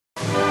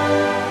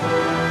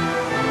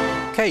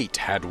Kate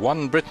had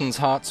won Britain's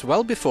hearts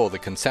well before the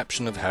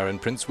conception of her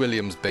and Prince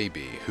William's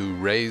baby, who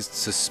raised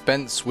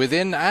suspense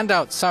within and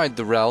outside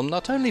the realm,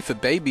 not only for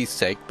baby's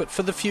sake, but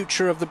for the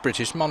future of the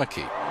British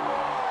monarchy.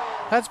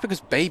 That's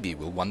because baby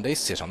will one day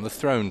sit on the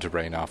throne to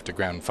reign after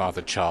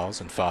grandfather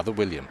Charles and father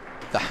William.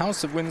 The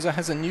House of Windsor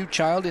has a new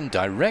child in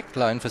direct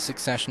line for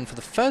succession for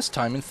the first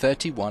time in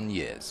 31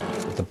 years.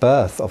 The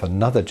birth of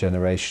another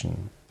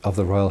generation of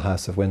the Royal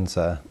House of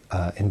Windsor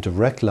in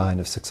direct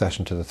line of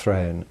succession to the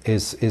throne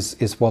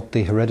is what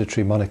the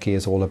hereditary monarchy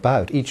is all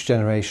about. Each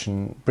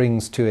generation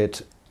brings to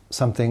it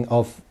something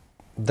of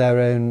their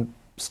own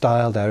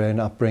style, their own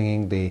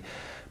upbringing, the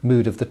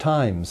mood of the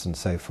times and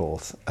so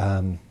forth.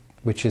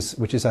 Which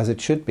is as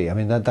it should be. I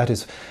mean, that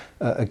is,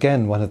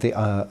 again, one of the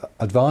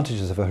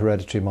advantages of a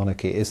hereditary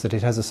monarchy is that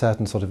it has a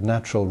certain sort of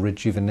natural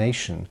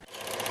rejuvenation.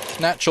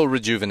 Natural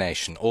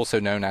rejuvenation, also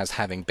known as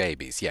having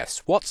babies,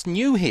 yes. What's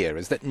new here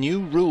is that new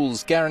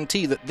rules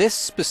guarantee that this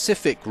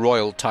specific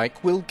royal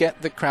tyke will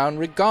get the crown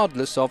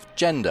regardless of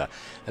gender.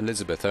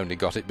 Elizabeth only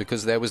got it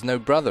because there was no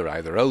brother,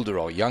 either older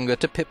or younger,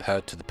 to pip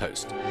her to the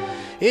post.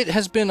 It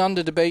has been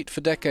under debate for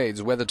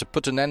decades whether to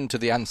put an end to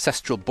the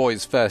ancestral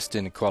boys first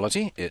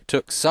inequality. It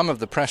took some of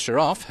the pressure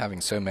off,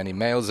 having so many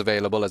males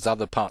available as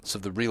other parts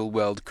of the real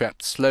world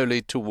crept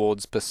slowly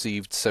towards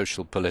perceived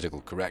social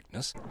political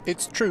correctness.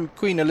 It's true,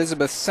 Queen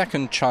Elizabeth's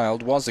second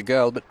child was a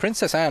girl, but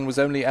Princess Anne was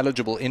only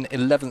eligible in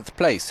 11th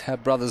place, her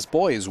brother's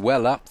boys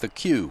well up the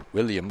queue.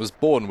 William was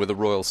born with a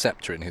royal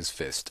sceptre in his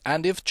fist,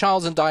 and if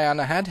Charles and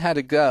Diana had had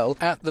a girl,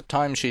 at the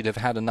time she'd have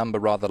had a number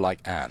rather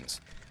like Anne's.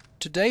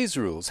 Today's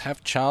rules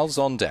have Charles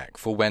on deck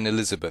for when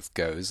Elizabeth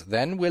goes,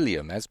 then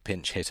William as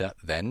pinch hitter,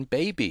 then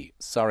baby.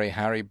 Sorry,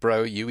 Harry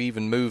bro, you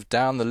even moved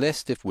down the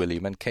list if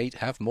William and Kate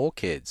have more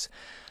kids.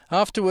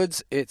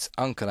 Afterwards, it's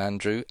Uncle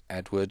Andrew,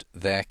 Edward,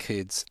 their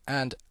kids,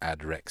 and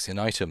ad rex in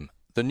item.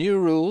 The new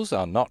rules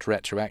are not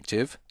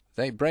retroactive.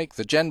 They break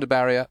the gender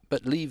barrier,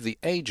 but leave the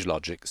age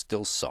logic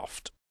still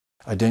soft.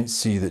 I don't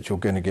see that you're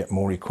going to get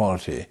more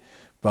equality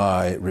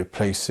by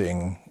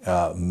replacing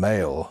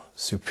male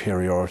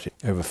superiority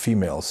over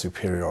female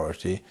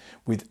superiority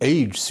with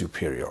age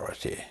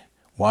superiority.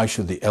 Why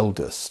should the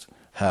eldest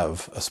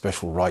have a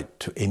special right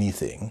to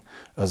anything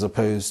as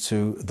opposed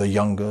to the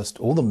youngest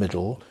or the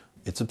middle?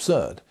 It's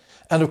absurd.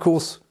 And of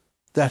course,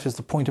 that is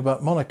the point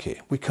about monarchy.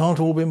 We can't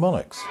all be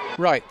monarchs.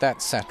 Right,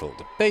 that's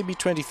settled. Baby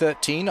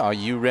 2013, are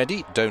you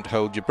ready? Don't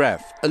hold your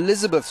breath.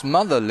 Elizabeth's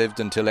mother lived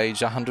until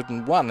age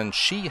 101, and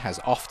she has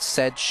oft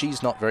said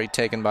she's not very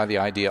taken by the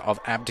idea of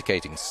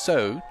abdicating.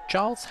 So,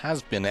 Charles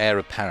has been heir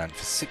apparent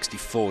for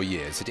 64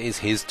 years. It is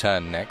his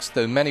turn next,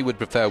 though many would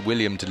prefer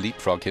William to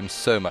leapfrog him,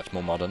 so much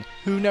more modern.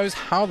 Who knows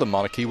how the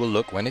monarchy will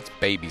look when it's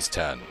baby's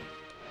turn?